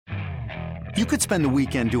You could spend the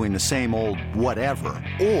weekend doing the same old whatever,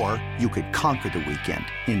 or you could conquer the weekend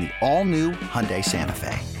in the all-new Hyundai Santa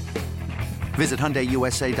Fe. Visit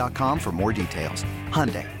HyundaiUSA.com for more details.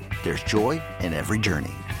 Hyundai, there's joy in every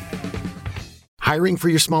journey. Hiring for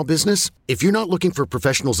your small business? If you're not looking for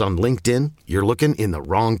professionals on LinkedIn, you're looking in the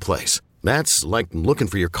wrong place. That's like looking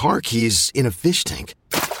for your car keys in a fish tank.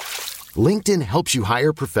 LinkedIn helps you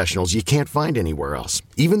hire professionals you can't find anywhere else,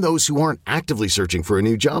 even those who aren't actively searching for a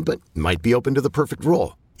new job but might be open to the perfect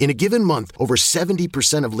role. In a given month, over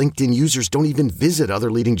 70% of LinkedIn users don't even visit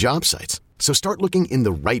other leading job sites. So start looking in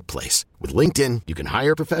the right place. With LinkedIn, you can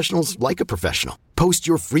hire professionals like a professional. Post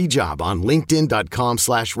your free job on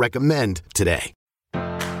linkedin.com/recommend today.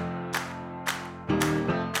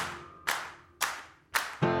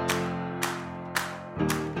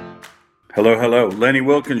 Hello, hello. Lenny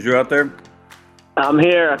Wilkens, you out there? I'm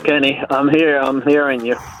here, Kenny. I'm here. I'm hearing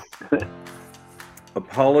you.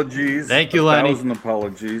 Apologies. Thank you, Lenny. 1,000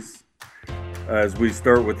 apologies. As we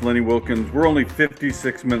start with Lenny Wilkens, we're only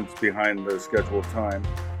 56 minutes behind the scheduled time.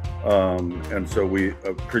 And so we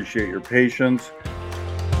appreciate your patience.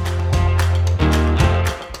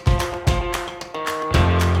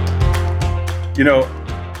 You know,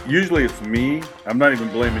 usually it's me. I'm not even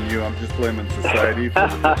blaming you. I'm just blaming society for the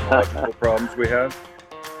technological problems we have.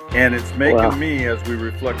 And it's making me, as we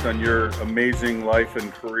reflect on your amazing life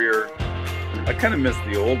and career, I kind of miss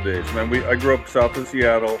the old days, man. I grew up south of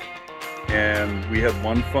Seattle, and we had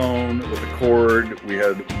one phone with a cord. We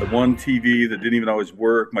had the one TV that didn't even always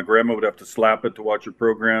work. My grandma would have to slap it to watch her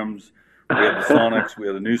programs. We had the Sonics. We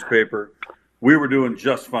had the newspaper. We were doing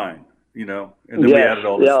just fine, you know, and then we added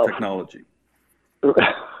all this technology.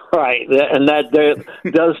 Right, and that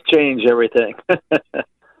does change everything.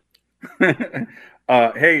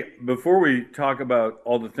 Hey, before we talk about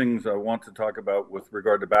all the things I want to talk about with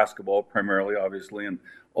regard to basketball, primarily, obviously, and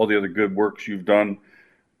all the other good works you've done,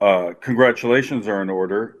 congratulations are in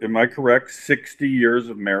order. Am I correct? 60 years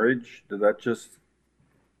of marriage? Did that just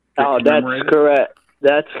that's correct.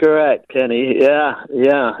 That's correct, Kenny. Yeah.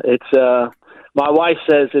 It's my wife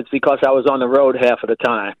says it's because I was on the road half of the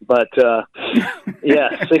time, but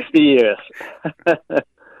yeah, 60 years.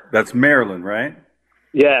 That's Maryland, right?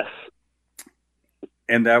 Yes.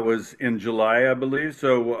 And that was in July, I believe.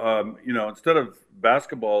 So, you know, instead of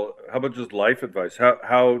basketball, how about just life advice?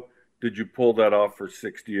 How did you pull that off for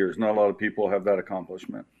 60 years? Not a lot of people have that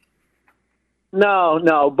accomplishment.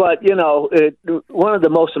 No, but, you know, one of the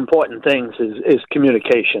most important things is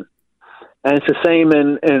communication. And it's the same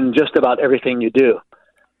in just about everything you do.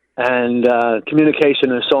 And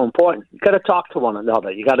communication is so important. You got to talk to one another.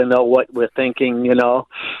 You got to know what we're thinking, you know,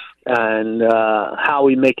 and how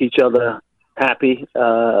we make each other happy,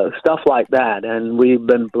 stuff like that. And we've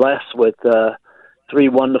been blessed with 3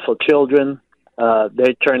 wonderful children.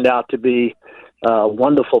 They turned out to be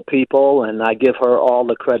wonderful people, and I give her all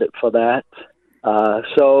the credit for that.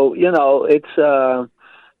 So, you know, it's...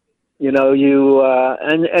 you know,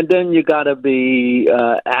 and then you got to be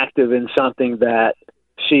active in something that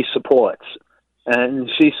she supports, and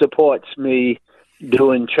she supports me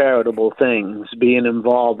doing charitable things, being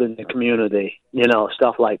involved in the community, you know,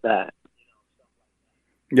 stuff like that.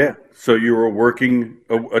 Yeah. So you were working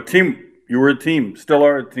a team. You were a team. Still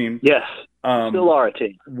are a team. Yes. Still are a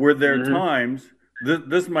team. Were there times?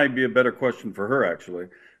 This might be a better question for her, actually.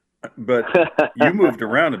 But you moved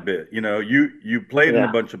around a bit, you know, you played in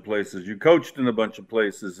a bunch of places, you coached in a bunch of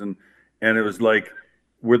places, and it was like,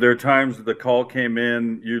 were there times that the call came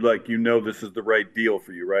in, this is the right deal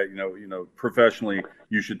for you, right? You know, professionally,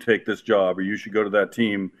 you should take this job or you should go to that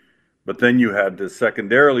team, but then you had to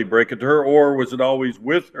secondarily break it to her, or was it always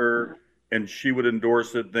with her and she would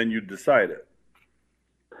endorse it, then you decide it?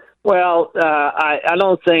 Well, I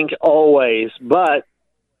don't think always, but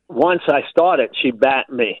once I started, she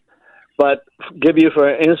backed me. But give you,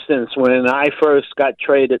 for instance, when I first got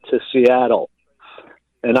traded to Seattle,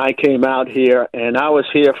 and I came out here, and I was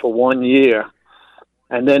here for 1 year,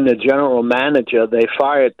 and then the general manager, they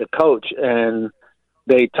fired the coach, and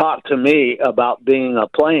they talked to me about being a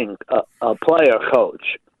player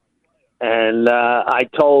coach. And I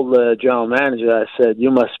told the general manager, I said,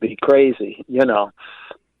 "You must be crazy," you know.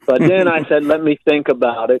 But then I said, "Let me think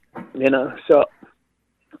about it," you know. So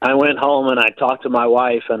I went home and I talked to my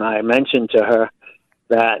wife, and I mentioned to her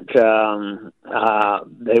that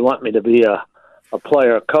they want me to be a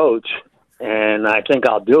player coach, and I think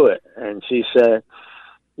I'll do it. And she said,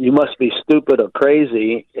 "You must be stupid or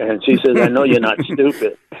crazy." And she says, "I know you're not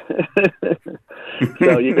stupid."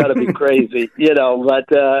 So you got to be crazy, you know.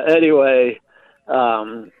 But anyway,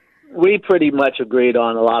 we pretty much agreed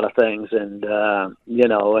on a lot of things, and you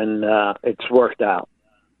know, and it's worked out.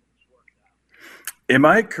 Am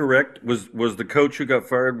I correct? Was the coach who got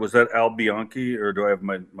fired, was that Al Bianchi, or do I have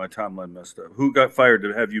my timeline messed up? Who got fired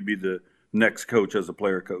to have you be the next coach as a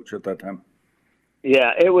player coach at that time?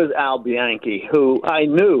 Yeah, it was Al Bianchi, who I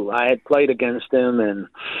knew. I had played against him, and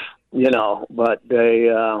but they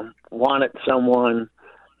wanted someone.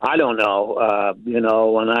 I don't know.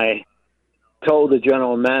 When I told the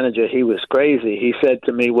general manager he was crazy, he said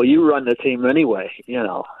to me, "Well, you run the team anyway."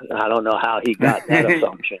 I don't know how he got that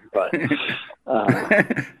assumption, but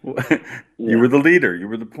you were the leader. You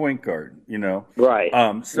were the point guard. Right.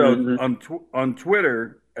 So on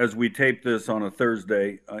Twitter, as we tape this on a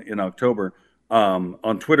Thursday in October,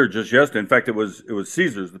 on Twitter just yesterday. In fact, it was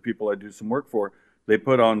Caesars, the people I do some work for. They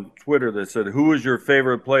put on Twitter. They said, "Who was your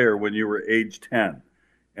favorite player when you were age 10?"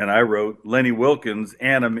 And I wrote Lenny Wilkens,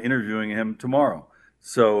 and I'm interviewing him tomorrow.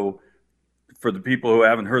 So for the people who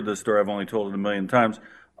haven't heard this story, I've only told it a million times.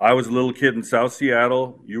 I was a little kid in South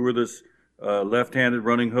Seattle. You were this left-handed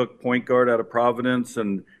running hook point guard out of Providence,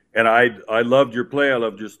 and I loved your play. I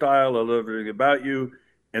loved your style. I loved everything about you.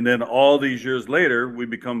 And then all these years later, we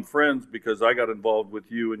become friends because I got involved with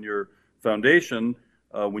you and your foundation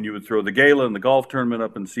when you would throw the gala and the golf tournament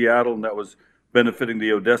up in Seattle, and that was benefiting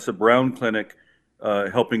the Odessa Brown Clinic,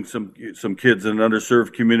 helping some kids in an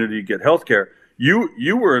underserved community get health care.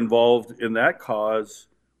 You were involved in that cause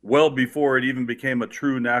well before it even became a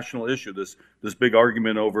true national issue. This big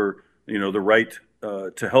argument over the right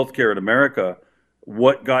to health care in America.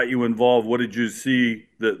 What got you involved? What did you see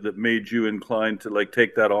that made you inclined to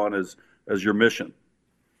take that on as your mission?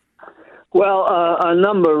 Well, a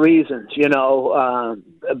number of reasons.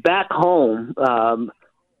 Back home,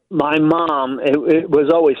 my mom, it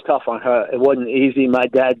was always tough on her. It wasn't easy. My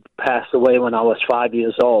dad passed away when I was 5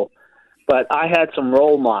 years old. But I had some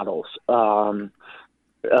role models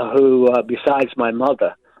who, besides my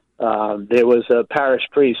mother, there was a parish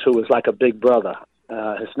priest who was like a big brother.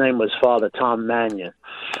 His name was Father Tom Mannion.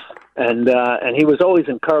 And he was always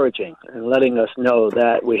encouraging and letting us know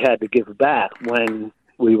that we had to give back when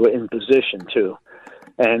we were in position to.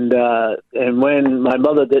 And when my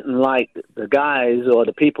mother didn't like the guys or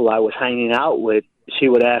the people I was hanging out with, she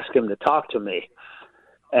would ask him to talk to me.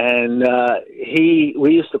 And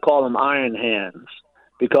we used to call him Iron Hands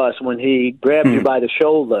because when he grabbed you by the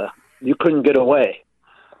shoulder, you couldn't get away.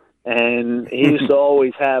 And he used to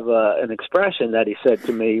always have an expression that he said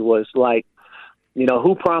to me was like,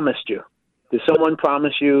 who promised you? Did someone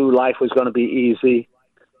promise you life was going to be easy?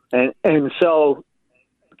 And so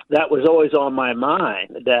that was always on my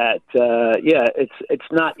mind that,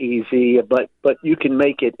 it's not easy, but you can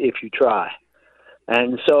make it if you try.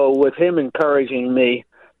 And so with him encouraging me,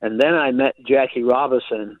 and then I met Jackie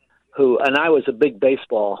Robinson, and I was a big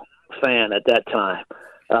baseball fan at that time.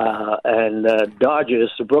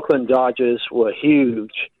 The Brooklyn Dodgers were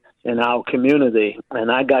huge in our community.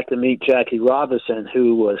 And I got to meet Jackie Robinson,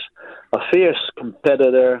 who was a fierce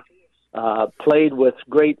competitor, played with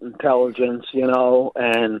great intelligence,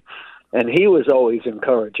 and he was always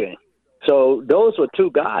encouraging. So those were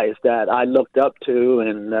two guys that I looked up to.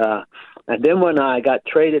 And then when I got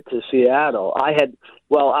traded to Seattle, I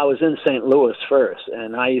was in St. Louis first,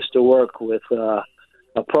 and I used to work with a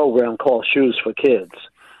program called Shoes for Kids.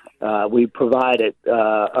 We provided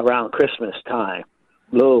around Christmas time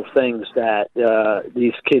little things that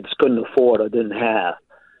these kids couldn't afford or didn't have.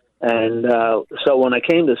 And so when I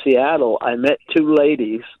came to Seattle, I met two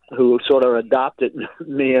ladies who sort of adopted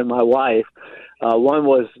me and my wife.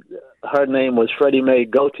 Her name was Freddie Mae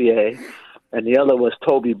Gauthier, and the other was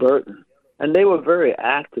Toby Burton. And they were very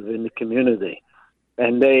active in the community.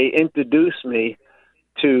 And they introduced me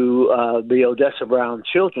to the Odessa Brown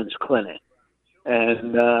Children's Clinic.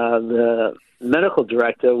 And the medical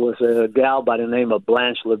director was a gal by the name of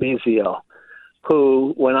Blanche Lavizio,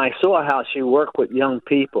 who, when I saw how she worked with young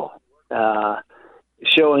people,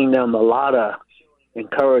 showing them a lot of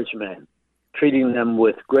encouragement, treating them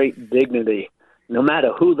with great dignity, no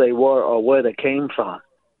matter who they were or where they came from,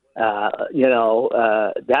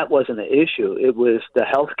 that wasn't an issue. It was the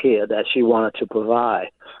health care that she wanted to provide.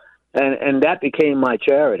 And that became my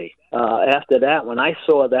charity. After that, when I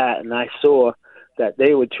saw that and I saw that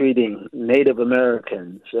they were treating Native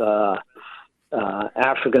Americans,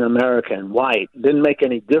 African American, white, didn't make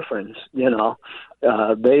any difference,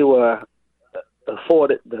 they were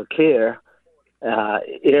afforded the care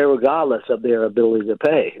irregardless of their ability to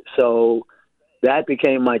pay. So that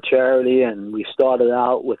became my charity, and we started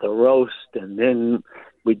out with a roast, and then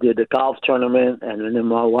we did the golf tournament, and then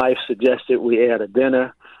my wife suggested we add a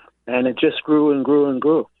dinner, and it just grew and grew and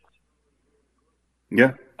grew.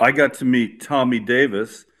 Yeah. I got to meet Tommy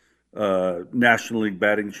Davis, National League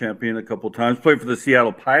batting champion a couple times, played for the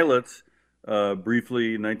Seattle Pilots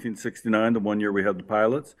briefly in 1969, the one year we had the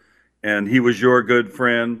pilots. And he was your good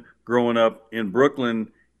friend growing up in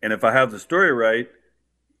Brooklyn. And if I have the story right,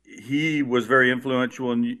 he was very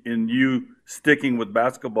influential in you sticking with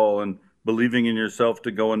basketball and believing in yourself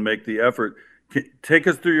to go and make the effort. Take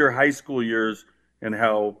us through your high school years and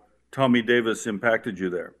how Tommy Davis impacted you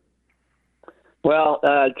there. Well,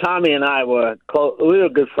 Tommy and I were close. We were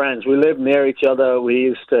good friends. We lived near each other. We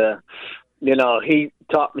used to, he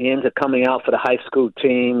talked me into coming out for the high school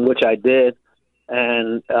team, which I did.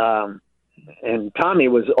 And Tommy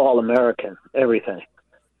was All-American, everything.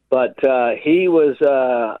 But he was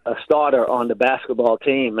a starter on the basketball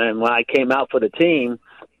team. And when I came out for the team,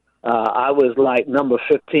 I was like number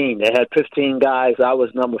 15. They had 15 guys. I was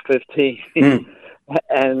number 15.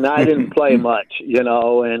 And I didn't play much,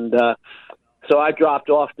 and so I dropped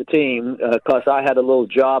off the team because I had a little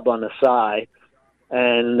job on the side.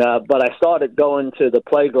 And but I started going to the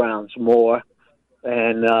playgrounds more,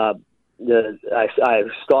 and I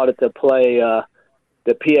started to play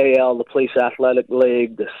the PAL, the Police Athletic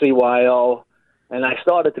League, the CYO, and I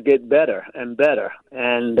started to get better and better.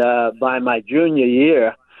 And by my junior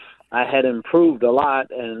year, I had improved a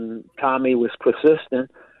lot, and Tommy was persistent.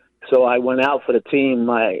 So I went out for the team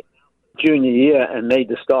my junior year and made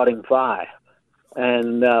the starting five.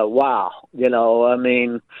 And wow,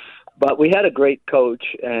 but we had a great coach,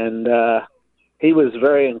 and he was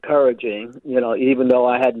very encouraging, even though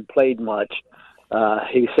I hadn't played much.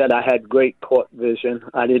 He said I had great court vision.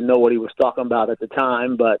 I didn't know what he was talking about at the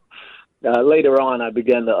time, but later on I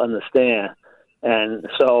began to understand. And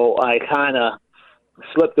so I kind of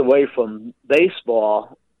slipped away from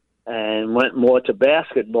baseball and went more to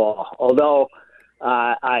basketball, although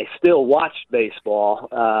I still watched baseball.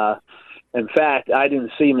 In fact, I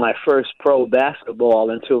didn't see my first pro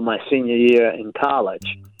basketball until my senior year in college,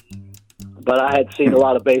 but I had seen a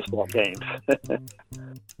lot of baseball games.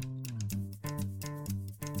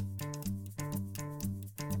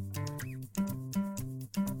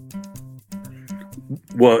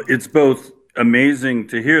 Well, it's both amazing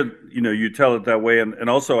to hear, you tell it that way, and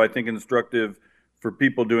also I think instructive for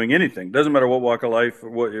people doing anything. Doesn't matter what walk of life,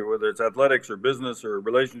 whether it's athletics or business or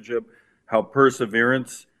relationship, how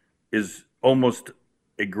perseverance is almost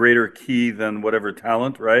a greater key than whatever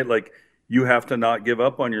talent, right? Like, you have to not give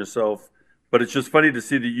up on yourself. But it's just funny to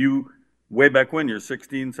see that you, way back when, you're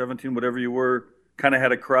 16, 17, whatever you were, kind of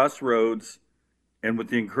had a crossroads, and with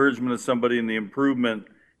the encouragement of somebody and the improvement,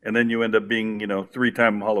 and then you end up being,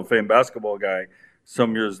 3-time Hall of Fame basketball guy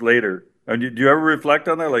some years later. And do you ever reflect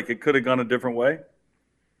on that? Like, it could have gone a different way?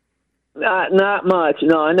 Not much.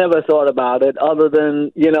 No, I never thought about it. Other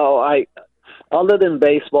than other than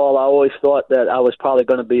baseball, I always thought that I was probably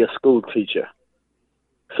going to be a school teacher.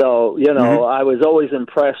 So I was always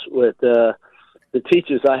impressed with the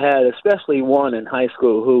teachers I had, especially one in high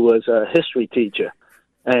school who was a history teacher,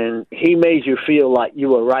 and he made you feel like you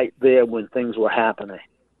were right there when things were happening,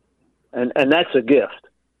 and that's a gift,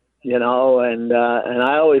 And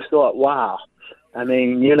I always thought, wow. I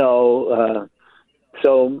mean,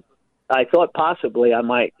 so I thought possibly I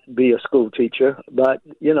might be a school teacher, but,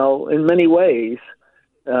 in many ways,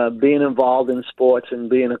 being involved in sports and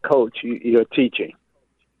being a coach, you're teaching.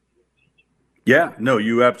 Yeah, no,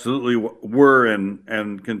 you absolutely were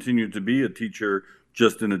and continue to be a teacher,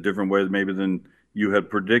 just in a different way maybe than you had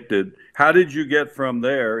predicted. How did you get from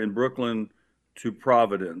there in Brooklyn to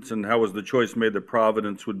Providence, and how was the choice made that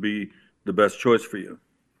Providence would be the best choice for you?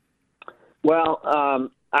 Well,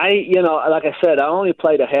 like I said, I only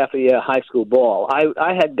played a half a year high school ball.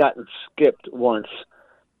 I had gotten skipped once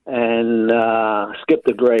and skipped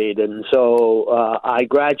a grade, and so I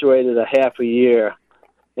graduated a half a year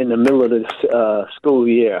in the middle of the school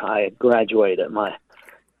year. I had graduated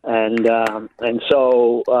and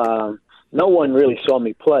so no one really saw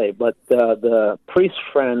me play, but the priest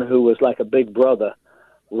friend who was like a big brother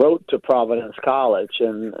wrote to Providence College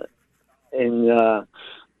and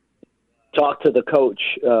talked to the coach,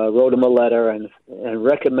 wrote him a letter, and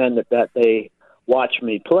recommended that they watch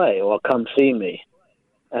me play or come see me.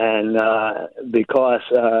 And because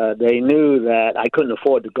they knew that I couldn't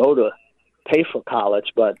afford to pay for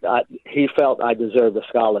college, but he felt I deserved a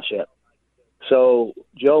scholarship. So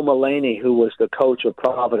Joe Mullaney, who was the coach of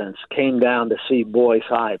Providence, came down to see Boys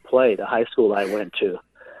High play, the high school I went to.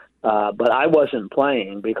 But I wasn't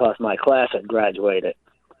playing because my class had graduated.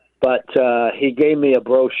 But he gave me a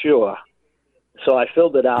brochure. So I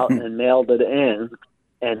filled it out and mailed it in.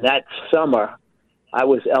 And that summer, I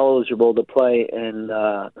was eligible to play in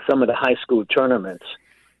some of the high school tournaments.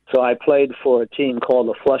 So I played for a team called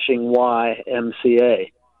the Flushing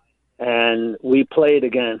YMCA. and we played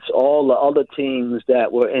against all the other teams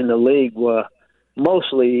that were in the league were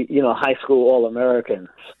mostly, high school All-Americans.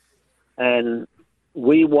 And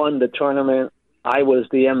we won the tournament. I was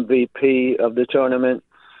the MVP of the tournament.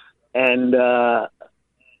 And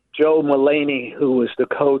Joe Mullaney, who was the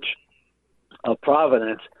coach of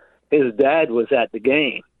Providence, his dad was at the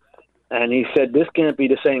game. And he said, this can't be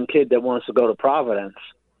the same kid that wants to go to Providence.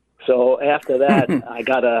 So after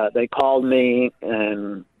that, they called me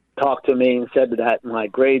and talked to me and said that my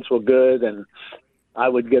grades were good and I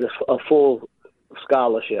would get a full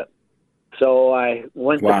scholarship. So I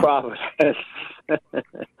went to Providence.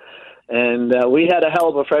 And we had a hell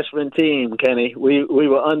of a freshman team, Kenny. We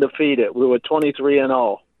were undefeated. We were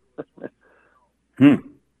 23-0.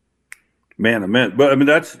 Man, but I mean,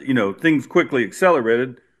 that's, things quickly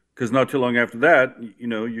accelerated because not too long after that,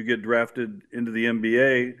 you get drafted into the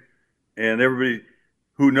NBA, and everybody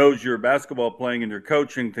who knows you're basketball playing and you're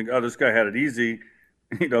coaching think, oh, this guy had it easy,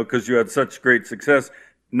 because you had such great success.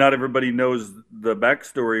 Not everybody knows the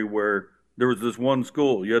backstory where there was this one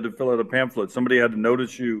school. You had to fill out a pamphlet. Somebody had to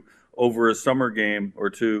notice you over a summer game or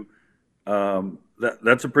two.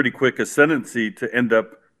 That's a pretty quick ascendancy to end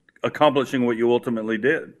up accomplishing what you ultimately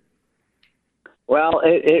did. Well,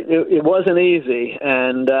 it wasn't easy.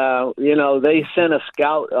 And, they sent a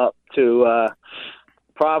scout up to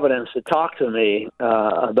Providence to talk to me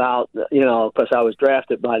about, because I was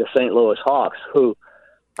drafted by the St. Louis Hawks, who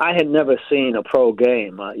I had never seen a pro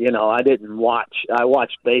game. I didn't watch. I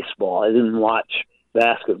watched baseball. I didn't watch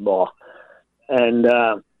basketball. And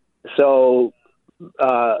so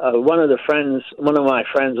one of my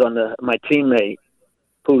friends my teammate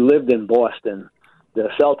who lived in Boston, the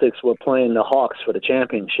Celtics were playing the Hawks for the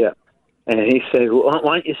championship. And he said, well,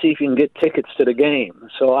 why don't you see if you can get tickets to the game?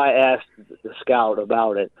 So I asked the scout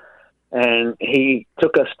about it. And he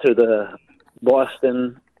took us to the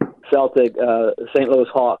Boston Celtic, St. Louis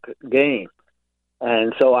Hawk game.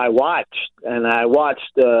 And so I watched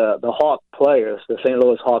the Hawk players, the St.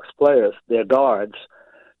 Louis Hawks players, their guards.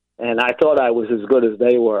 And I thought I was as good as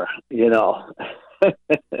they were,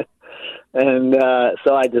 And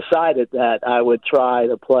so I decided that I would try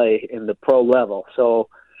to play in the pro level. So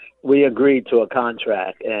we agreed to a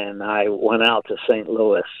contract, and I went out to St.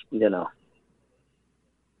 Louis,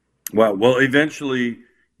 Wow. Well, eventually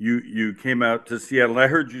you came out to Seattle. I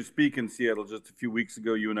heard you speak in Seattle just a few weeks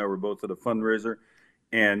ago. You and I were both at a fundraiser,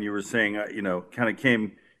 and you were saying, kind of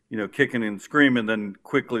came, kicking and screaming, then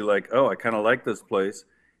quickly like, oh, I kind of like this place.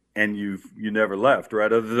 And you never left,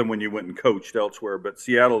 right? Other than when you went and coached elsewhere. But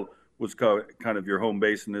Seattle was kind of your home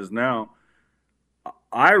base and is now.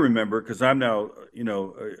 I remember, because I'm now,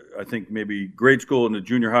 I think maybe grade school and the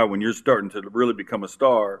junior high when you're starting to really become a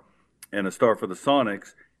star and a star for the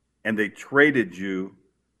Sonics, and they traded you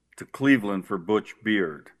to Cleveland for Butch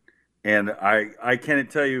Beard. And I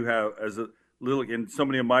can't tell you how, as a little, and so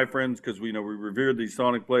many of my friends, because we revered these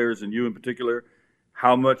Sonic players and you in particular,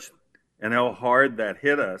 how much and how hard that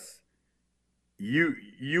hit us.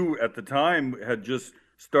 You at the time had just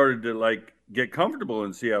started to get comfortable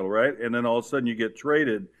in Seattle, right? And then all of a sudden you get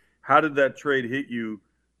traded. How did that trade hit you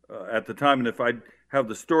at the time? And if I have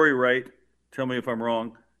the story right, tell me if I'm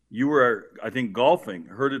wrong. You were, I think, golfing.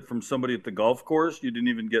 Heard it from somebody at the golf course. You didn't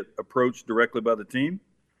even get approached directly by the team.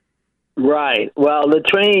 Right. Well, the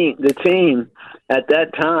team at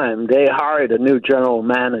that time, they hired a new general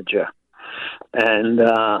manager, and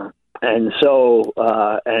so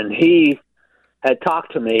he had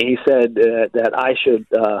talked to me. He said that I should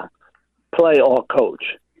play or coach.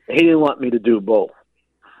 He didn't want me to do both.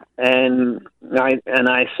 And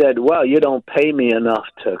I said, well, you don't pay me enough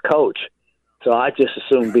to coach, so I just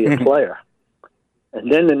assumed be a player.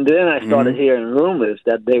 And then I started hearing rumors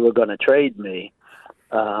that they were going to trade me,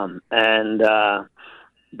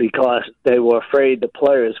 because they were afraid the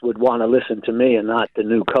players would want to listen to me and not the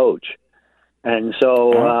new coach. And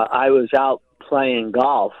so I was out playing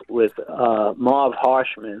golf with Marv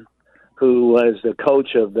Harshman, who was the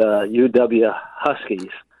coach of the UW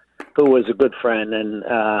Huskies, who was a good friend.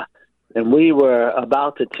 And we were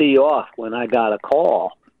about to tee off when I got a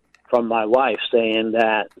call from my wife saying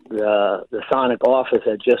that the Sonic office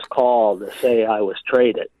had just called to say I was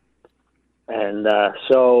traded. And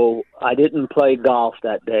so I didn't play golf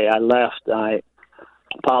that day. I left. I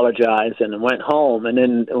apologized and went home. And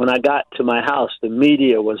then when I got to my house, the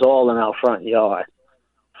media was all in our front yard.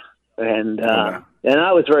 And I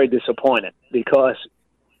was very disappointed because,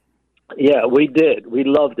 yeah, we did. We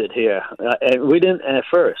loved it here. And we didn't at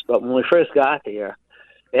first, but when we first got here,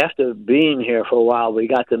 after being here for a while, we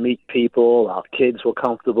got to meet people. Our kids were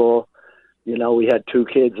comfortable. We had 2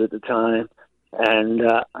 kids at the time. And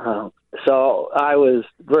So I was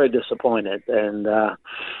very disappointed, and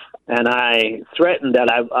I threatened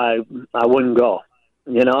that I wouldn't go.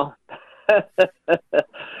 You know,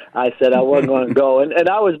 I said I wasn't going to go, and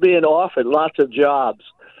I was being offered lots of jobs,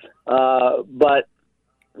 but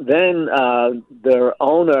then the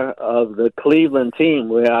owner of the Cleveland team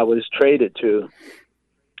where I was traded to,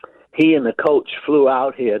 he and the coach flew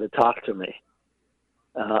out here to talk to me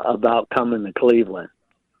about coming to Cleveland.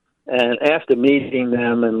 And after meeting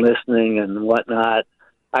them and listening and whatnot,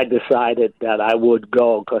 I decided that I would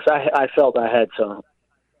go because I felt I had some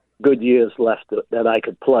good years left that I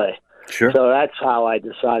could play. Sure. So that's how I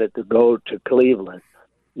decided to go to Cleveland,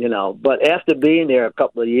 you know. But after being there a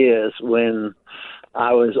couple of years, when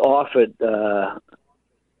I was offered to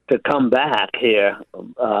come back here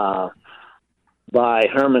by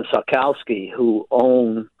Herman Sarkowski, who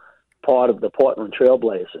owned part of the Portland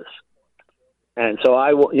Trailblazers. And so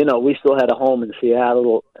we still had a home in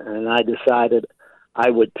Seattle, and I decided I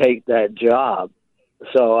would take that job.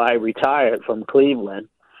 So I retired from Cleveland.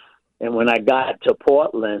 And when I got to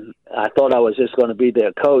Portland, I thought I was just going to be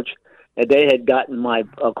their coach. And they had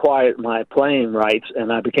acquired my playing rights,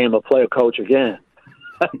 and I became a player coach again.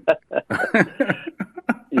 But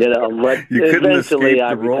eventually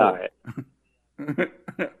I retired.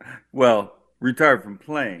 Well, retired from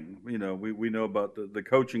playing. We know about the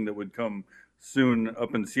coaching that would come soon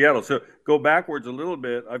up in Seattle. So go backwards a little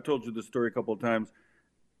bit. I've told you this story a couple of times.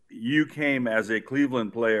 You came as a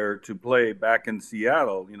Cleveland player to play back in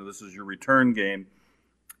Seattle. This is your return game.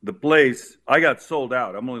 The place, I got sold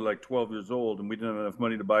out. I'm only like 12 years old, and we didn't have enough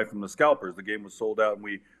money to buy from the scalpers. The game was sold out, and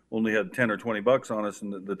we only had 10 or 20 bucks on us,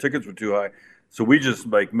 and the tickets were too high. So we just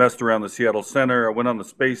messed around the Seattle Center. I went on the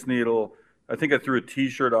Space Needle. I think I threw a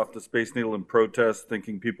T-shirt off the Space Needle in protest,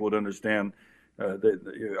 thinking people would understand.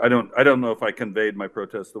 I don't know if I conveyed my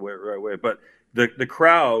protest the right way, but the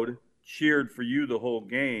crowd cheered for you the whole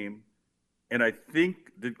game. And I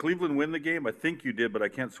think, did Cleveland win the game? I think you did, but I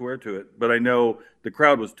can't swear to it. But I know the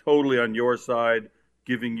crowd was totally on your side,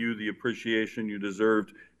 giving you the appreciation you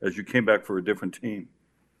deserved as you came back for a different team.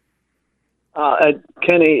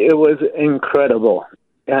 Kenny, it was incredible.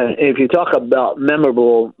 And if you talk about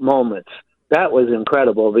memorable moments, that was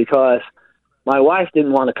incredible because my wife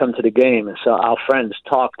didn't want to come to the game, and so our friends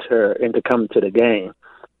talked her into coming to the game,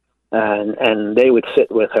 and they would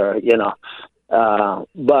sit with her,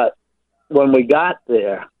 But when we got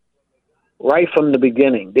there, right from the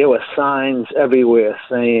beginning, there were signs everywhere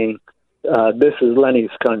saying, "This is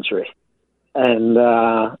Lenny's country," and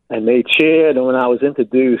they cheered. And when I was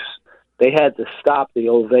introduced, they had to stop the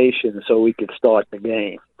ovation so we could start the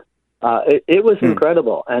game. It was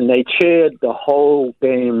incredible, and they cheered the whole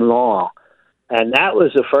game long. And that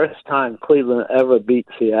was the first time Cleveland ever beat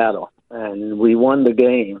Seattle, and we won the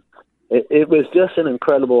game. It was just an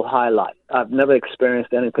incredible highlight. I've never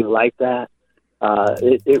experienced anything like that.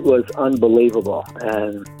 It was unbelievable,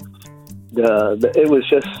 and it was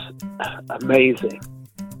just amazing.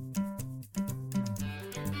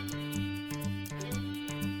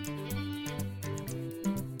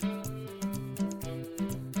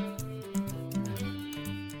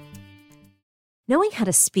 Knowing how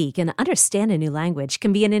to speak and understand a new language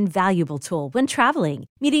can be an invaluable tool when traveling,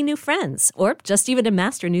 meeting new friends, or just even to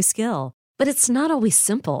master a new skill. But it's not always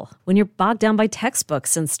simple when you're bogged down by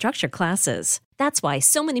textbooks and structured classes. That's why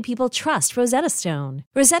so many people trust Rosetta Stone.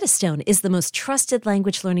 Rosetta Stone is the most trusted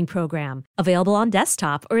language learning program, available on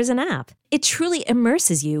desktop or as an app. It truly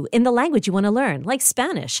immerses you in the language you want to learn, like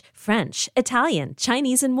Spanish, French, Italian,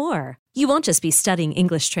 Chinese, and more. You won't just be studying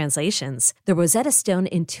English translations. The Rosetta Stone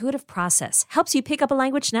intuitive process helps you pick up a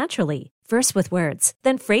language naturally, first with words,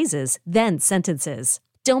 then phrases, then sentences.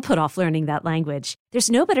 Don't put off learning that language.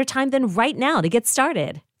 There's no better time than right now to get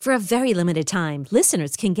started. For a very limited time,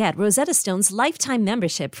 listeners can get Rosetta Stone's lifetime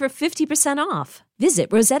membership for 50% off.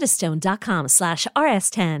 Visit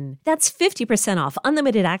rosettastone.com/rs10. That's 50% off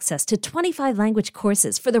unlimited access to 25 language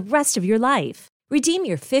courses for the rest of your life. Redeem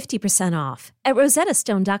your 50% off at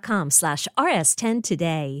rosettastone.com/rs10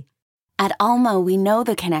 today. At Alma, we know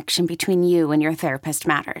the connection between you and your therapist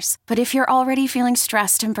matters. But if you're already feeling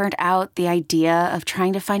stressed and burnt out, the idea of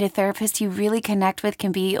trying to find a therapist you really connect with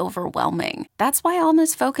can be overwhelming. That's why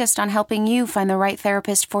Alma's focused on helping you find the right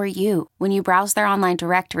therapist for you. When you browse their online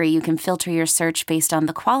directory, you can filter your search based on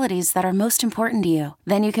the qualities that are most important to you.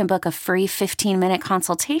 Then you can book a free 15-minute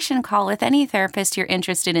consultation call with any therapist you're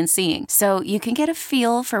interested in seeing, so you can get a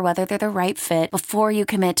feel for whether they're the right fit before you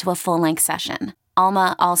commit to a full-length session.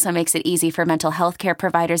 Alma also makes it easy for mental health care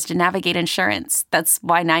providers to navigate insurance. That's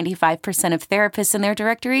why 95% of therapists in their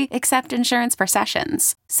directory accept insurance for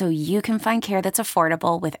sessions, so you can find care that's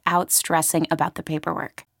affordable without stressing about the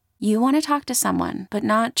paperwork. You want to talk to someone, but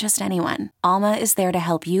not just anyone. Alma is there to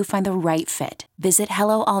help you find the right fit. Visit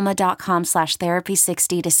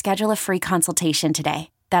helloalma.com/therapy60 to schedule a free consultation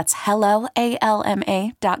today. That's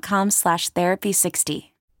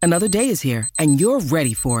helloalma.com/therapy60. Another day is here, and you're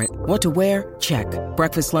ready for it. What to wear? Check.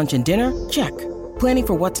 Breakfast, lunch, and dinner? Check. Planning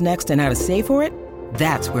for what's next and how to save for it?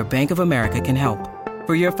 That's where Bank of America can help.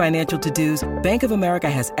 For your financial to-dos, Bank of America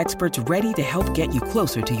has experts ready to help get you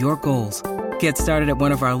closer to your goals. Get started at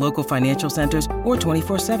one of our local financial centers or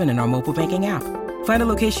 24/7 in our mobile banking app. Find a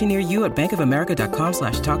location near you at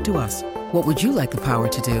bankofamerica.com/talktous. What would you like the power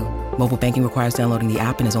to do? Mobile banking requires downloading the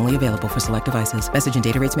app and is only available for select devices. Message and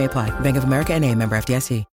data rates may apply. Bank of America NA, member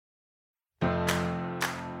FDIC.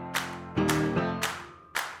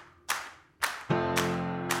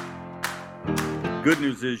 Good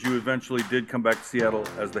news is you eventually did come back to Seattle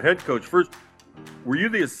as the head coach. First, were you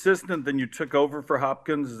the assistant, then you took over for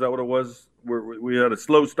Hopkins? Is that what it was? Where we had a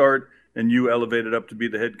slow start and you elevated up to be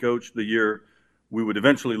the head coach the year we would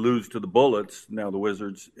eventually lose to the Bullets, now the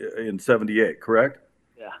Wizards, in '78, correct?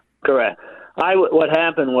 Yeah, correct. What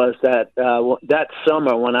happened was that that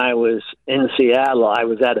summer when I was in Seattle, I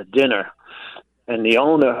was at a dinner, and the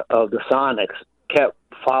owner of the Sonics kept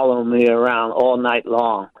following me around all night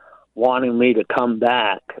long, wanting me to come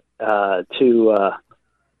back to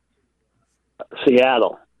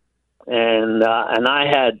Seattle, and I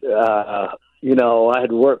had I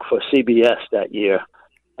had worked for CBS that year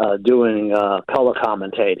doing color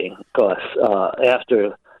commentating. Because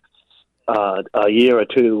after a year or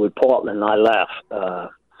two with Portland, I left,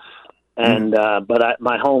 but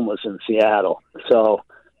my home was in Seattle. So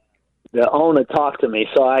the owner talked to me.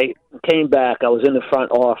 So I came back. I was in the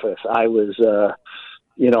front office. I was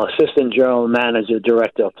assistant general manager,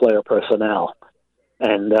 director of player personnel.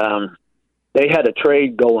 And they had a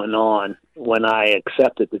trade going on when I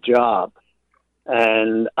accepted the job.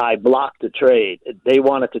 And I blocked the trade. They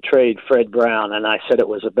wanted to trade Fred Brown, and I said it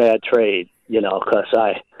was a bad trade, because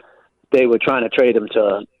they were trying to trade him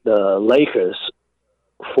to the Lakers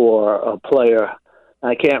for a player.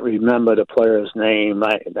 I can't remember the player's name.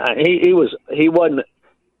 He was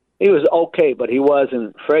okay, but he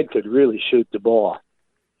wasn't. Fred could really shoot the ball.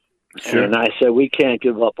 Sure. And I said, we can't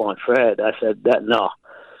give up on Fred. I said, no.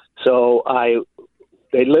 So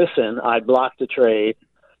they listened. I blocked the trade.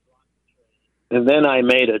 And then I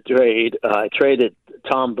made a trade. I traded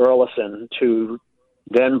Tom Burleson to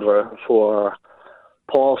Denver for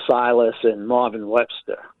Paul Silas and Marvin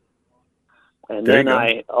Webster. And then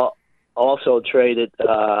I also traded,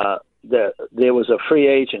 there was a free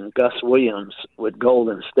agent, Gus Williams, with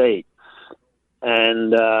Golden State.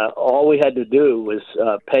 And all we had to do was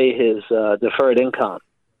pay his deferred income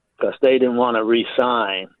because they didn't want to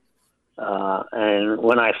re-sign. And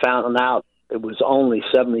when I found out it was only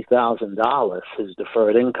 $70,000, his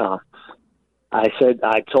deferred income, I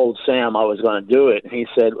told Sam I was going to do it. And he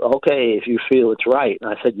said, okay, if you feel it's right. And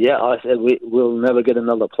I said, yeah. I said, we'll never get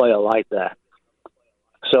another player like that.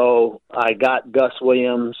 So I got Gus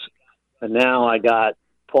Williams, and now I got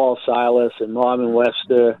Paul Silas and Marvin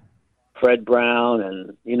Webster, Fred Brown,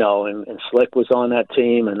 and Slick was on that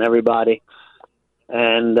team and everybody.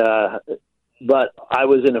 And but I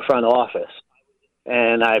was in the front office,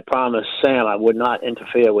 and I promised Sam I would not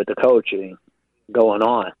interfere with the coaching going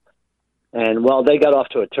on. And, well, they got off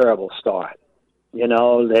to a terrible start. I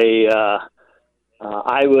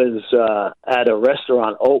was at a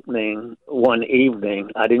restaurant opening one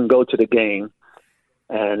evening. I didn't go to the game,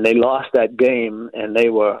 and they lost that game, and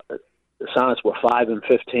the Sonics were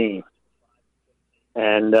 5-15.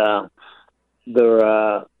 And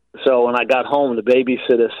so when I got home, the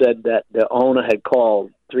babysitter said that the owner had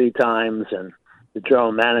called 3 times and the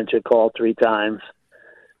general manager called 3 times.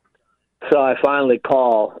 So I finally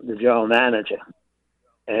called the general manager,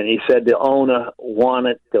 and he said the owner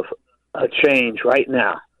wanted a change right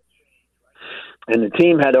now. And the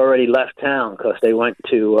team had already left town because they went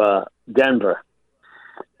to Denver.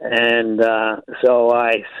 And so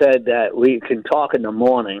I said that we can talk in the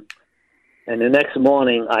morning. And the next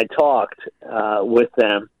morning I talked with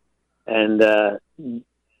them, and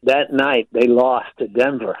that night they lost to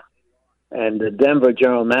Denver. And the Denver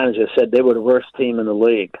general manager said they were the worst team in the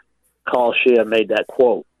league. Carl Scheer made that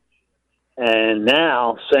quote. And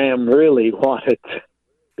now Sam really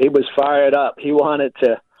he was fired up. He wanted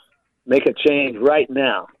to make a change right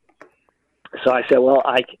now. So I said, well,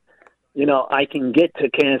 I can get to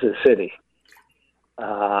Kansas City.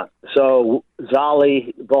 So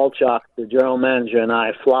Zolly Volchok, the general manager, and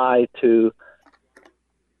I fly to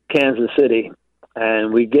Kansas City,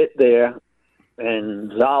 and we get there,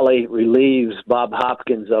 and Zolly relieves Bob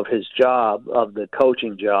Hopkins of his job, of the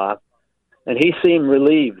coaching job, And he seemed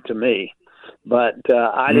relieved to me, but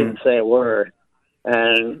I didn't say a word.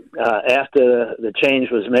 And after the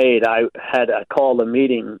change was made, I called a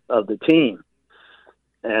meeting of the team.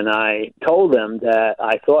 And I told them that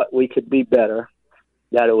I thought we could be better,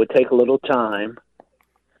 that it would take a little time,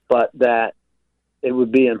 but that it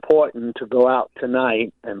would be important to go out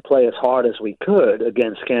tonight and play as hard as we could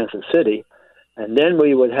against Kansas City. And then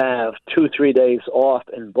we would have 2-3 days off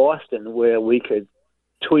in Boston where we could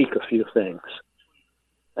tweak a few things.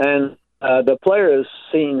 And the players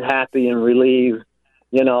seemed happy and relieved,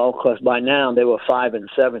 because by now they were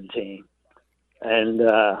 5-17. And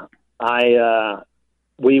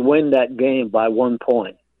we win that game by 1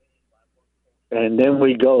 point. And then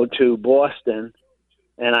we go to Boston,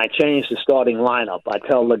 and I change the starting lineup. I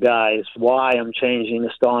tell the guys why I'm changing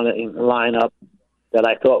the starting lineup, that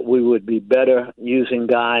I thought we would be better using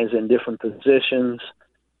guys in different positions.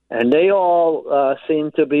 And they all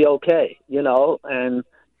seemed to be okay, and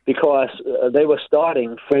because they were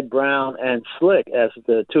starting Fred Brown and Slick as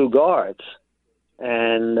the two guards.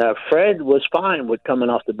 And Fred was fine with coming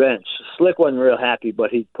off the bench. Slick wasn't real happy,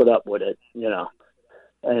 but he put up with it,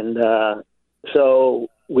 And so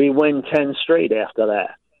we win 10 straight after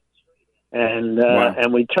that. And wow.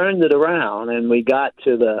 And we turned it around, and we got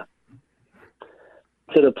to the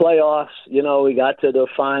playoffs. We got to the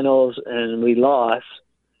finals, and we lost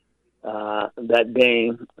that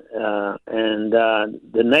game. And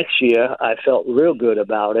the next year, I felt real good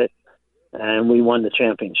about it, and we won the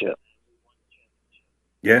championship.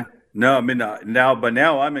 Yeah. No, I mean,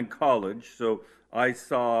 now I'm in college, so I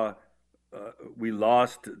saw we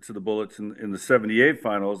lost to the Bullets in the 78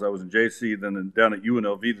 finals. I was in JC, then down at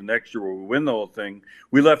UNLV the next year where we win the whole thing.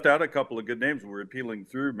 We left out a couple of good names. We were appealing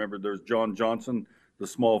through. Remember, there's John Johnson, the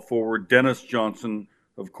small forward, Dennis Johnson,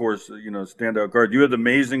 of course, standout guard. You had the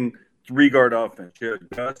amazing 3-guard offense. You had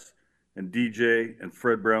Gus and DJ and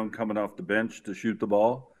Fred Brown coming off the bench to shoot the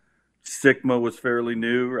ball. Sigma was fairly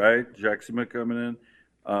new, right? Jack Sigma coming in.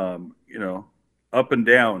 Up and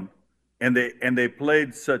down, and they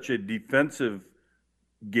played such a defensive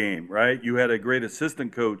game, right? You had a great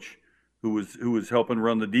assistant coach who was helping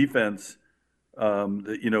run the defense,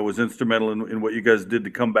 that was instrumental in what you guys did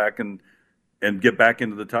to come back and get back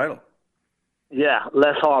into the title. Yeah,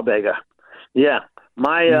 Les Harbager. Yeah,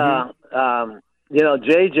 my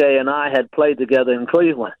JJ and I had played together in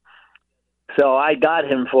Cleveland, so I got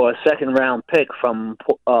him for a second-round pick from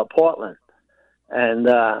Portland. And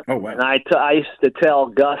oh, wow. And I used to tell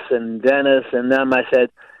Gus and Dennis and them, I said,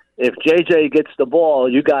 if JJ gets the ball,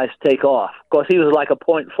 you guys take off. Of course, he was like a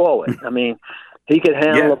point forward. I mean, he could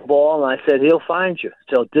handle the ball, and I said, he'll find you.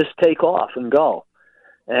 So just take off and go.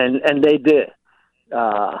 And they did.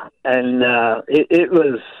 It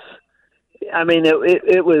was, I mean,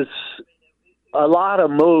 it was a lot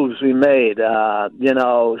of moves we made.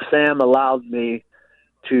 Sam allowed me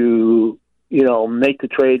to, make the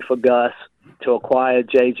trade for Gus, to acquire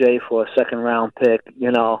JJ for a second-round pick,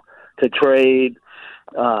 to trade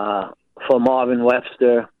for Marvin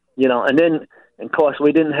Webster, and then, of course,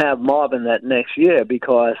 we didn't have Marvin that next year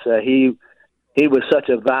because he was such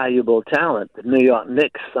a valuable talent. The New York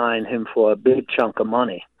Knicks signed him for a big chunk of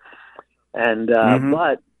money, and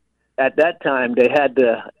but at that time they had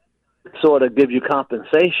to sort of give you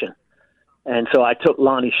compensation, and so I took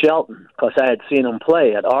Lonnie Shelton because I had seen him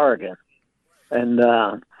play at Oregon,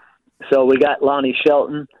 and so we got Lonnie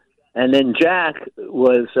Shelton, and then Jack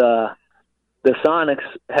was the Sonics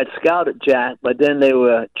had scouted Jack, but then they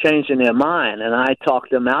were changing their mind, and I talked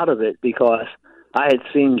them out of it because I had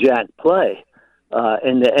seen Jack play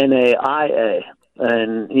in the NAIA,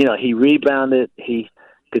 and he rebounded, he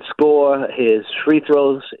could score, his free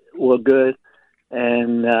throws were good,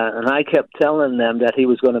 and I kept telling them that he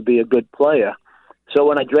was going to be a good player. So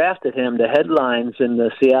when I drafted him, the headlines in the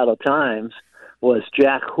Seattle Times was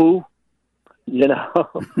Jack who. And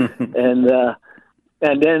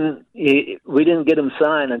then we didn't get him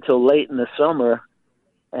signed until late in the summer,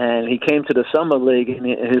 and he came to the summer league, and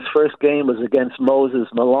his first game was against Moses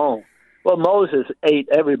Malone. Well, Moses ate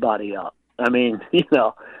everybody up. I mean,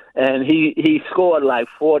 and he scored like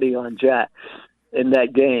 40 on Jack in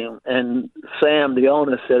that game. And Sam, the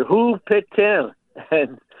owner, said, "Who picked him?"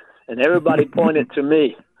 And everybody pointed to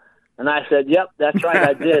me, and I said, "Yep, that's right,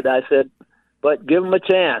 I did." I said, "But give him a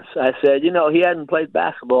chance." I said, he hadn't played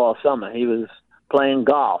basketball all summer. He was playing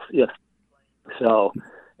golf. So,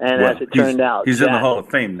 and as it turned out, he's in the Hall of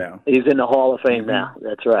Fame now. He's in the Hall of Fame now.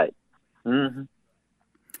 That's right. Mm-hmm.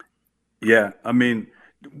 Yeah, I mean,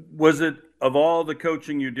 was it of all the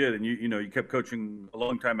coaching you did, and you kept coaching a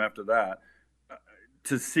long time after that,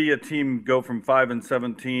 to see a team go from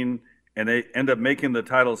 5-17 and they end up making the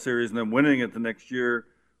title series and then winning it the next year.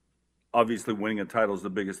 Obviously, winning a title is the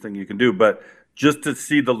biggest thing you can do, but just to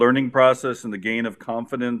see the learning process and the gain of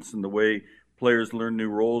confidence and the way players learn new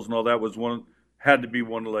roles and all that had to be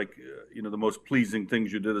one of the most pleasing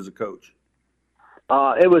things you did as a coach.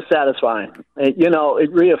 It was satisfying.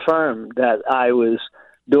 It reaffirmed that I was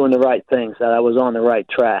doing the right things, that I was on the right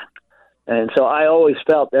track. And so I always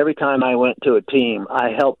felt every time I went to a team,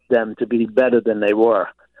 I helped them to be better than they were.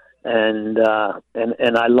 And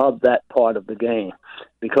I loved that part of the game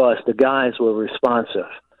because the guys were responsive.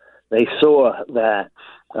 They saw that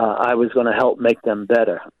I was going to help make them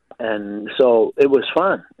better. And so it was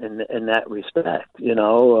fun in that respect.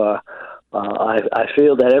 I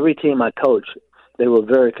feel that every team I coached, they were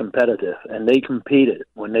very competitive, and they competed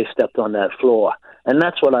when they stepped on that floor. And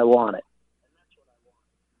that's what I wanted.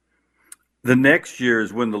 The next year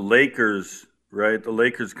is when the Lakers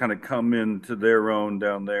kind of come into their own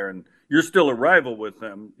down there, and you're still a rival with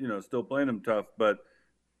them, still playing them tough, but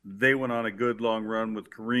they went on a good long run with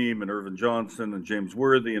Kareem and Irvin Johnson and James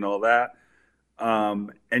Worthy and all that.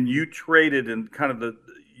 And you traded in kind of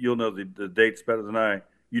you'll know the dates better than I,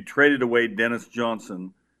 you traded away Dennis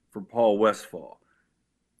Johnson for Paul Westphal.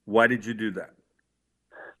 Why did you do that?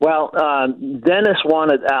 Well, Dennis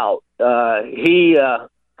wanted out. I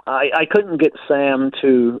couldn't get Sam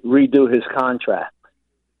to redo his contract.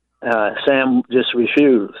 Sam just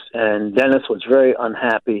refused, and Dennis was very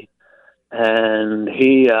unhappy, and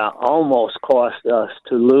he almost cost us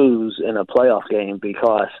to lose in a playoff game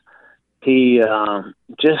because he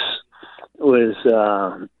just was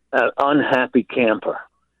an unhappy camper.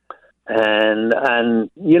 And I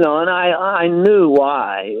knew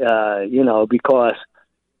why, because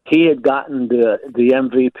he had gotten the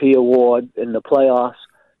MVP award in the playoffs,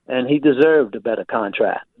 and he deserved a better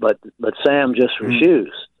contract. But Sam just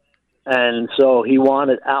refused, and so he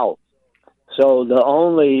wanted out. So the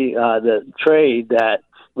only the trade that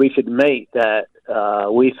we could make that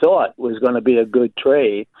we thought was going to be a good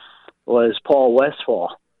trade was Paul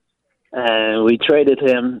Westphal, and we traded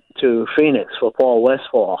him to Phoenix for Paul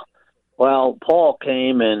Westphal. Well, Paul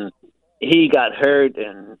came and he got hurt,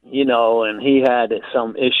 and he had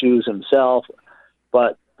some issues himself,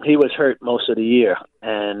 but he was hurt most of the year.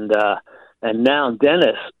 And now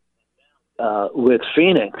Dennis with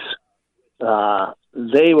Phoenix,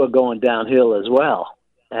 they were going downhill as well.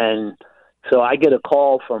 And so I get a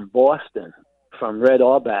call from Boston, from Red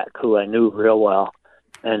Auerbach, who I knew real well,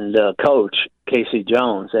 and coach Casey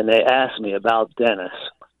Jones, and they asked me about Dennis.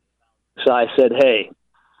 So I said, hey,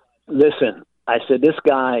 listen, I said, this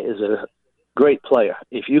guy is a great player.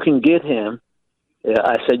 If you can get him,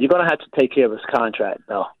 I said, you're going to have to take care of his contract,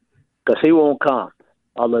 though, because he won't come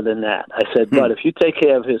other than that. I said, but if you take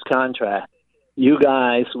care of his contract, you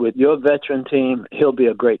guys, with your veteran team, he'll be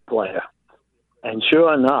a great player. And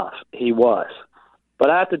sure enough, he was.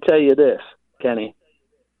 But I have to tell you this, Kenny.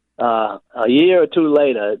 A year or two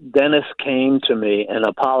later, Dennis came to me and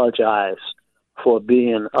apologized for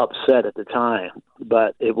being upset at the time,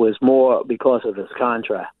 but it was more because of his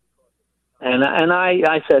contract. And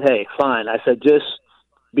I said, hey, fine. I said, just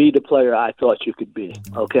be the player I thought you could be,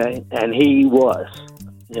 okay? And he was.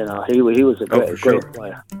 He was a great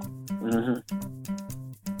player. Mm-hmm.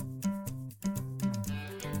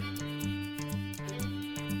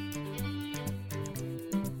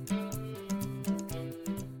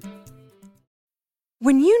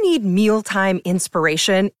 When you need mealtime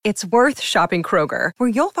inspiration, it's worth shopping Kroger, where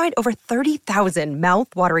you'll find over 30,000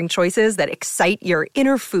 mouth-watering choices that excite your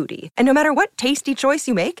inner foodie. And no matter what tasty choice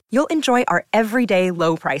you make, you'll enjoy our everyday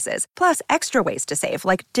low prices, plus extra ways to save,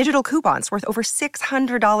 like digital coupons worth over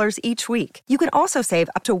 $600 each week. You can also save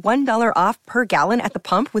up to $1 off per gallon at the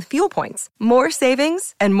pump with fuel points. More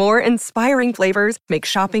savings and more inspiring flavors make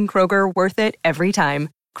shopping Kroger worth it every time.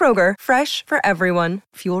 Kroger, fresh for everyone.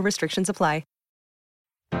 Fuel restrictions apply.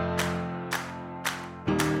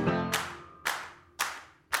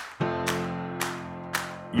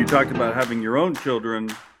 You talked about having your own children,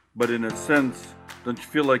 but in a sense, don't you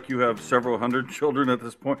feel like you have several hundred children at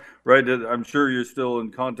this point, right? I'm sure you're still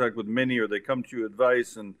in contact with many, or they come to you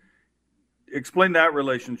advice. And explain that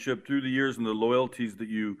relationship through the years and the loyalties that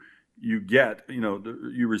you get,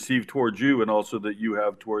 you receive towards you, and also that you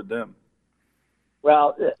have toward them.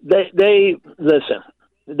 Well, they listen.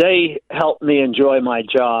 They helped me enjoy my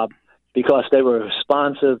job because they were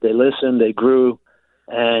responsive. They listened. They grew,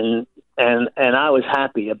 and I was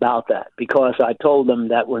happy about that because I told them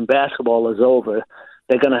that when basketball is over,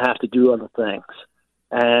 they're going to have to do other things,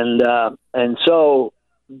 and so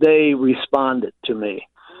they responded to me.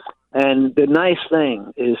 And the nice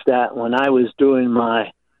thing is that when I was doing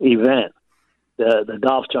my event, the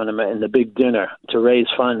golf tournament and the big dinner to raise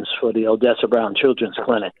funds for the Odessa Brown Children's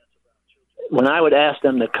Clinic. When I would ask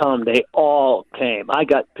them to come, they all came. I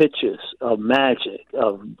got pictures of Magic,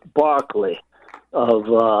 of Barkley, of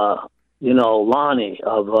Lonnie,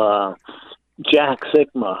 of Jack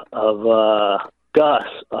Sikma, of Gus.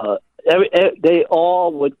 They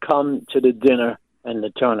all would come to the dinner and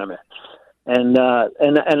the tournament, and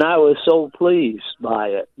I was so pleased by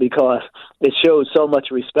it because it showed so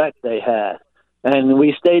much respect they had, and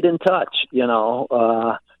we stayed in touch.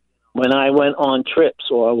 When I went on trips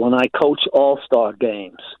or when I coached all-star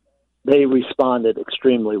games, they responded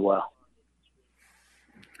extremely well.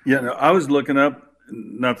 Yeah, no, I was looking up.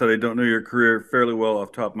 Not that I don't know your career fairly well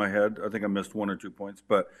off the top of my head. I think I missed 1 or 2 points,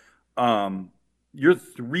 but you're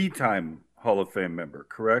 3-time Hall of Fame member,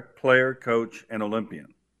 correct? Player, coach, and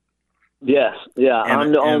Olympian. Yes, yeah.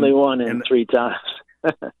 I'm the only one in 3 times.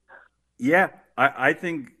 Yeah, I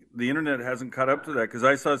think the internet hasn't caught up to that because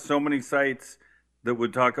I saw so many sites that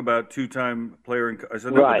would talk about 2-time player. And I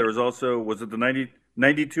said, no, but there was also, was it the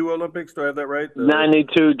 92 Olympics? Do I have that right?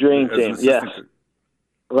 92 Dream Team, yes.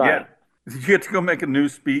 Right. Yeah. Did you get to go make a new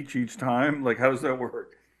speech each time? Like, how does that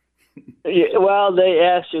work? Yeah, well, they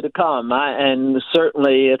asked you to come, and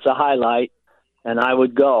certainly it's a highlight, and I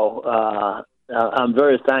would go. I'm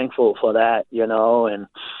very thankful for that, and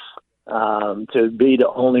to be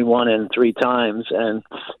the only one in 3 times. And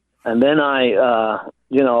then I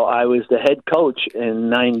was the head coach in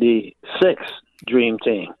 96 Dream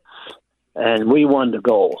Team, and we won the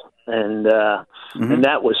gold, and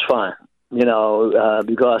that was fun,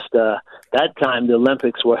 because that time the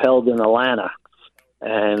Olympics were held in Atlanta,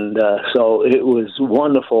 and so it was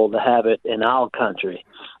wonderful to have it in our country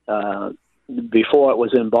before it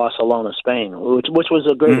was in Barcelona, Spain, which was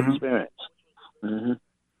a great experience. Mm-hmm.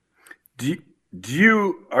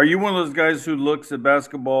 Are you one of those guys who looks at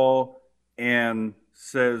basketball and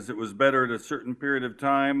says it was better at a certain period of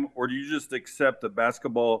time, or do you just accept that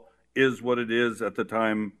basketball is what it is at the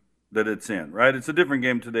time that it's in, right? It's a different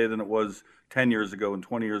game today than it was 10 years ago and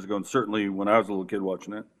 20 years ago, and certainly when I was a little kid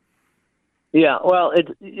watching it. Yeah, well,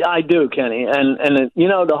 I do, Kenny. And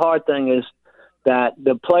the hard thing is that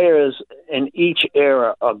the players in each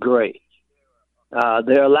era are great.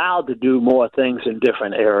 They're allowed to do more things in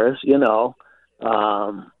different eras,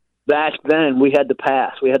 Back then, we had to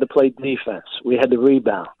pass. We had to play defense. We had to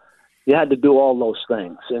rebound. You had to do all those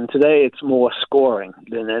things. And today, it's more scoring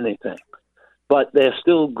than anything. But they're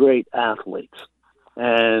still great athletes.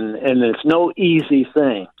 And it's no easy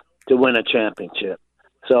thing to win a championship.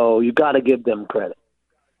 So you got to give them credit.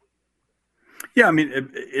 Yeah, I mean,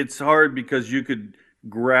 it's hard because you could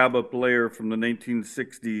grab a player from the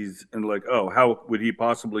 1960s and how would he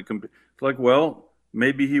possibly compete? It's like, well,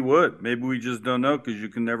 maybe he would. Maybe we just don't know because you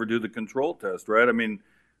can never do the control test, right? I mean,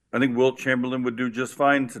 I think Wilt Chamberlain would do just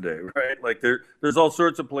fine today, right? Like there's all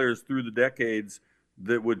sorts of players through the decades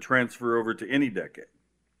that would transfer over to any decade.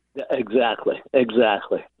 Exactly.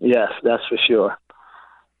 Yes, that's for sure.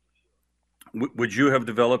 Would you have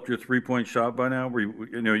developed your 3-point shot by now? Where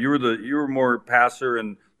you were more passer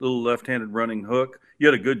and little left-handed running hook. You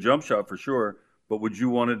had a good jump shot for sure, but would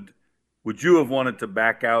you have wanted to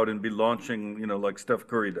back out and be launching, like Steph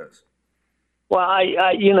Curry does? Well, I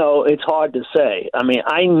it's hard to say. I mean,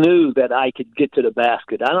 I knew that I could get to the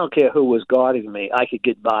basket. I don't care who was guarding me. I could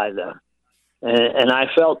get by them. And I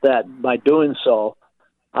felt that by doing so,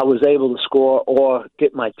 I was able to score or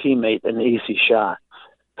get my teammate an easy shot.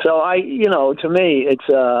 So to me,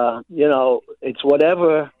 it's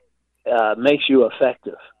whatever makes you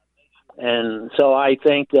effective. And so I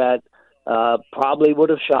think that probably would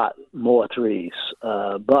have shot more threes.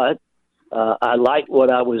 But I liked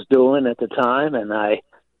what I was doing at the time, and I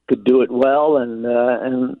could do it well,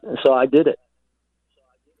 and so I did it.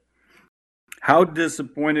 How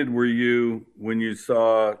disappointed were you when you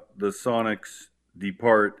saw the Sonics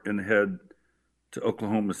depart and head to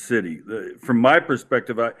Oklahoma City? From my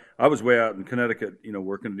perspective, I was way out in Connecticut,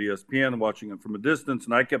 working at ESPN, watching it from a distance,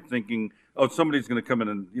 and I kept thinking, oh, somebody's going to come in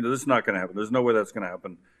and, this is not going to happen. There's no way that's going to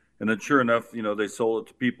happen. And then sure enough, they sold it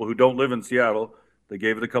to people who don't live in Seattle. They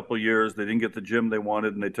gave it a couple of years. They didn't get the gym they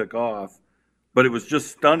wanted, and they took off. But it was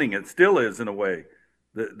just stunning. It still is, in a way.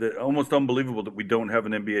 Almost unbelievable that we don't have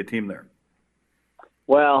an NBA team there.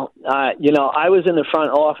 Well, I was in the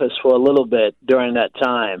front office for a little bit during that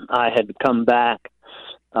time. I had come back.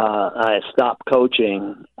 I stopped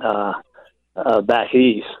coaching back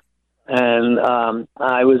east. And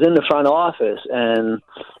I was in the front office, and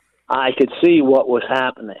I could see what was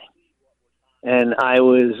happening. And I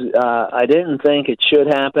didn't think it should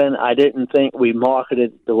happen. I didn't think we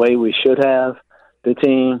marketed the way we should have, the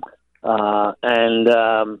team.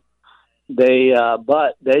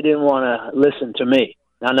 But they didn't want to listen to me.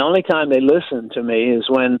 Now, the only time they listened to me is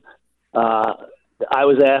when I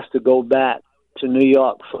was asked to go back to New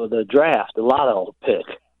York for the draft, the lotto pick,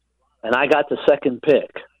 and I got the second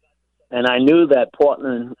pick. And I knew that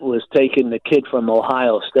Portland was taking the kid from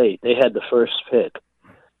Ohio State. They had the first pick.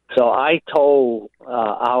 So I told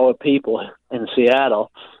our people in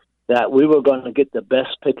Seattle that we were going to get the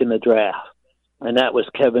best pick in the draft, and that was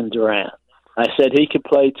Kevin Durant. I said he could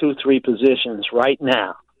play 2-3 positions right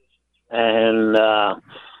now. And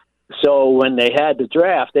so when they had the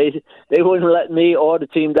draft, they wouldn't let me or the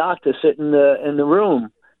team doctor sit in the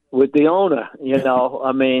room with the owner.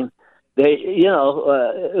 I mean, it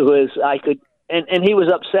was I could, and he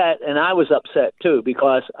was upset, and I was upset too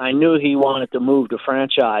because I knew he wanted to move the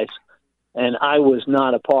franchise, and I was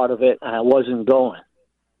not a part of it. I wasn't going,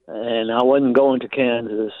 and I wasn't going to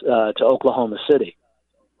Kansas to Oklahoma City.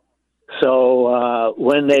 So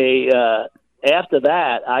when they after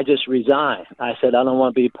that, I just resigned. I said I don't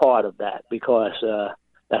want to be part of that because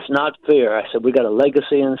that's not fair. I said we got a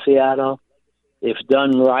legacy in Seattle. If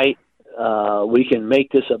done right, we can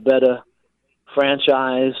make this a better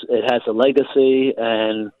franchise. It has a legacy,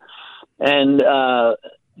 and the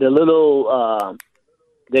little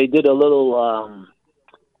they did a little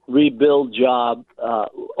rebuild job.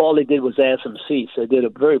 All they did was add some seats. They did a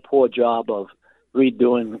very poor job of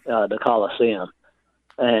redoing the Coliseum,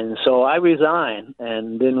 and so I resigned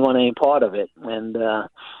and didn't want any part of it. And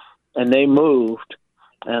they moved,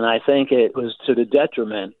 and I think it was to the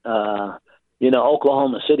detriment.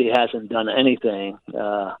 Oklahoma City hasn't done anything.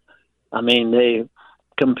 I mean, they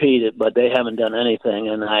competed, but they haven't done anything.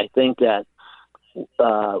 And I think that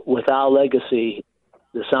with our legacy,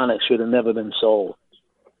 the Sonics should have never been sold.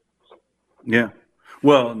 Yeah.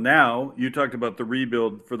 Well, now you talked about the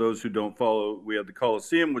rebuild. For those who don't follow, we had the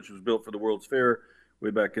Coliseum, which was built for the World's Fair way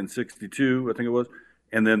back in '62, I think it was.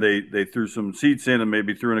 And then they threw some seats in and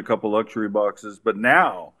maybe threw in a couple luxury boxes. But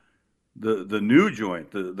now the new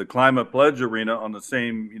joint, the Climate Pledge Arena on the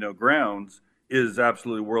same grounds, is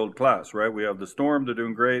absolutely world class, right? We have the Storm; they're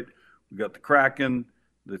doing great. We got the Kraken;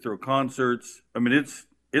 they throw concerts. I mean, it's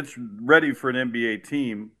ready for an NBA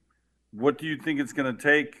team. What do you think it's going to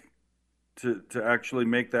take to actually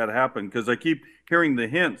make that happen? Because I keep hearing the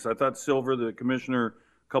hints. I thought Silver, the commissioner,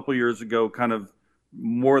 a couple years ago, kind of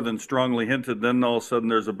more than strongly hinted. Then all of a sudden,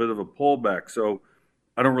 there's a bit of a pullback. So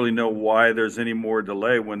I don't really know why there's any more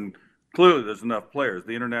delay when clearly there's enough players.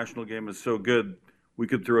 The international game is so good. We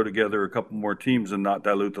could throw together a couple more teams and not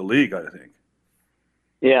dilute the league, I think.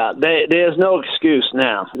 Yeah, there's no excuse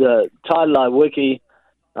now. Todd Lewicki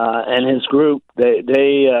and his group, they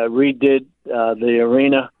redid the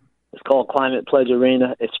arena. It's called Climate Pledge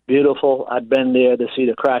Arena. It's beautiful. I've been there to see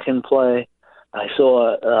the Kraken play. I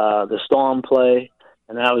saw the Storm play,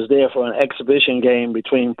 and I was there for an exhibition game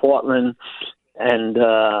between Portland and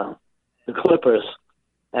the Clippers.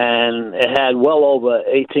 And it had well over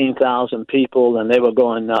 18,000 people, and they were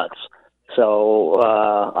going nuts. So,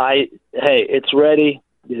 it's ready.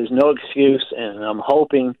 There's no excuse, and I'm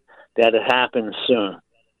hoping that it happens soon.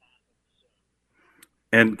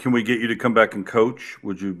 And can we get you to come back and coach?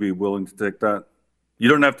 Would you be willing to take that? You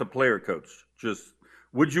don't have to play or coach. Just,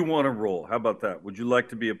 would you want to roll? How about that? Would you like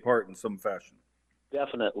to be a part in some fashion?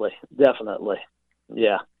 Definitely.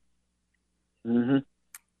 Yeah. Mm-hmm.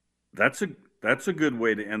 That's a good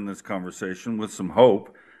way to end this conversation with some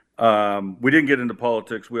hope. We didn't get into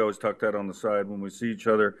politics. We always talk that on the side when we see each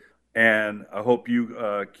other. And I hope you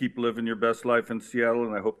keep living your best life in Seattle,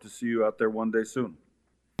 and I hope to see you out there one day soon.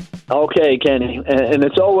 Okay, Kenny. And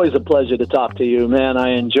it's always a pleasure to talk to you, man.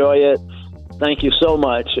 I enjoy it. Thank you so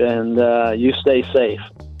much, and you stay safe.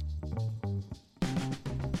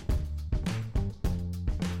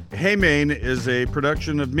 Hey Mayne is a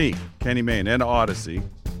production of me, Kenny Mayne, and Odyssey.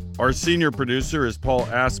 Our senior producer is Paul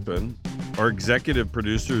Aspen. Our executive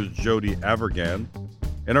producer is Jody Avergan.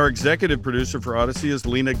 And our executive producer for Odyssey is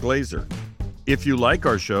Lena Glazer. If you like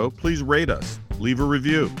our show, please rate us, leave a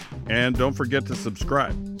review, and don't forget to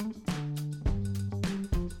subscribe.